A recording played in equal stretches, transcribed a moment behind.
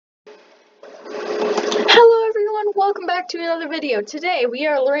Welcome back to another video. Today we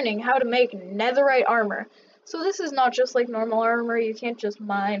are learning how to make netherite armor. So this is not just like normal armor. You can't just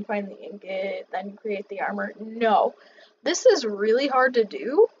mine, find the ingot, then create the armor. No, this is really hard to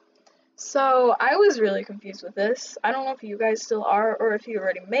do. So I was really confused with this. I don't know if you guys still are or if you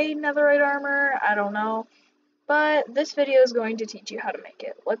already made netherite armor. I don't know. But this video is going to teach you how to make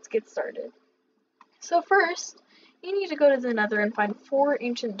it. Let's get started. So first, you need to go to the nether and find 4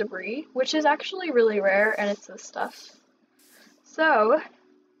 ancient debris, which is actually really rare, and it's this stuff. So,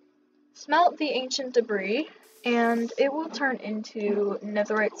 smelt the ancient debris, and it will turn into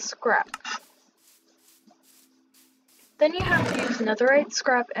netherite scrap. Then you have to use netherite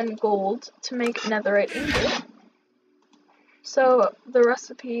scrap and gold to make netherite ingot. So, the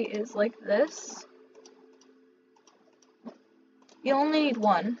recipe is like this. You only need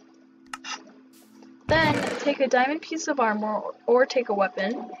 1. Then take a diamond piece of armor or take a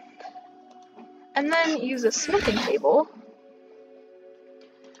weapon, and then use a smithing table.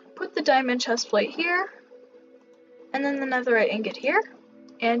 Put the diamond chest plate here, and then the netherite ingot here,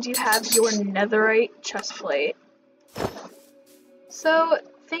 and you have your netherite chest plate. So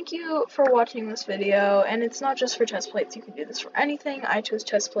thank you for watching this video, and it's not just for chest plates, you can do this for anything. I chose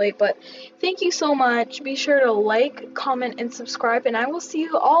chest plate, but thank you so much. Be sure to like, comment, and subscribe, and I will see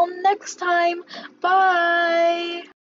you all next time. Bye!